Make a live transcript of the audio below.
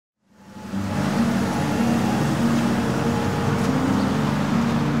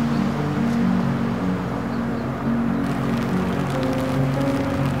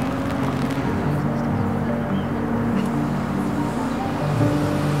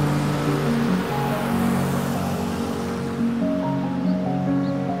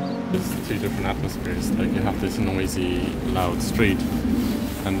different atmospheres. Like you have this noisy, loud street,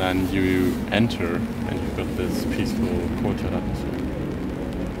 and then you enter and you've got this peaceful courtyard atmosphere.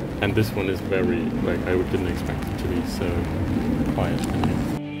 And this one is very, like, I didn't expect it to be so quiet in here.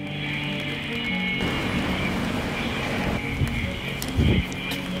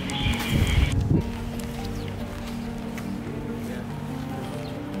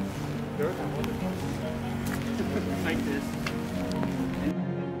 Like this.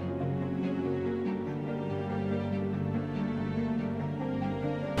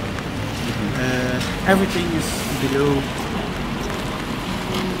 Everything is below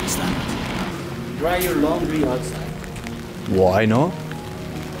standard. Dry your laundry outside. Why not?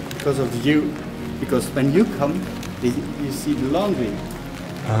 Because of you. Because when you come, you see the laundry.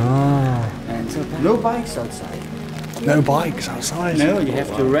 Ah. And no bikes outside. No bikes outside? No, you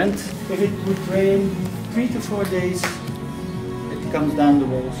have to rent. If it would rain 3 to 4 days, it comes down the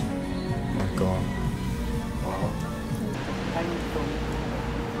walls. Oh my god. Wow. Hanging from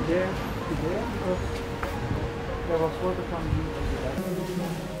there to there, because there was water coming in over there.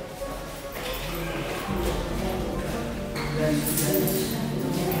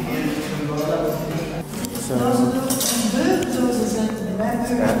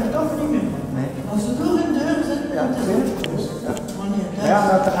 Als de deur in deur zit, Ja,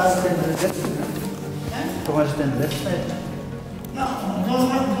 maar dan gaan we in de zet. Kom maar eens in de wedstrijd. Ja, dan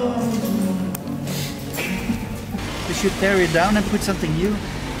ga ik door even doen. You should tear it down and put something new.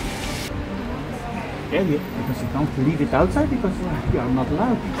 Yeah, because you can't leave it outside because you are not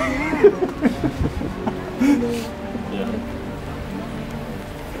allowed. Yeah.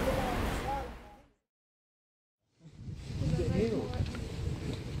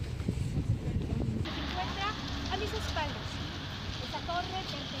 A mis espaldas. Esta torre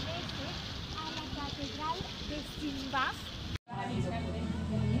pertenece a la Catedral de Simbas.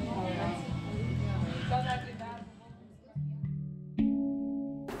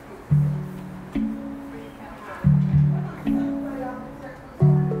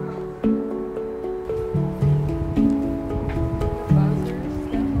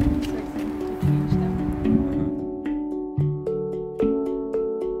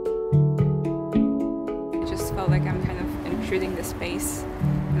 Like I'm kind of intruding the space,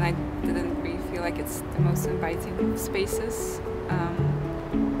 and I didn't really feel like it's the most inviting of spaces.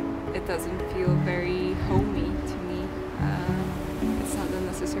 It doesn't feel very homey to me. It's not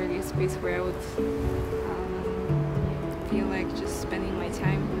necessarily a space where I would feel like just spending my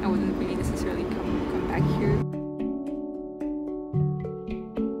time. I wouldn't really necessarily come back here.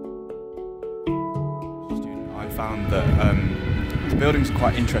 I found that the building's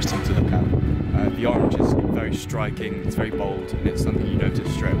quite interesting to look at. The orange is very striking, it's very bold, and it's something you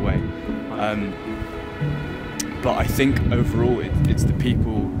notice straight away. But I think overall it's the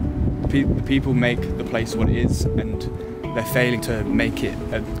people. The people make the place what it is, and they're failing to make it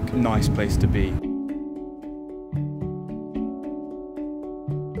a nice place to be.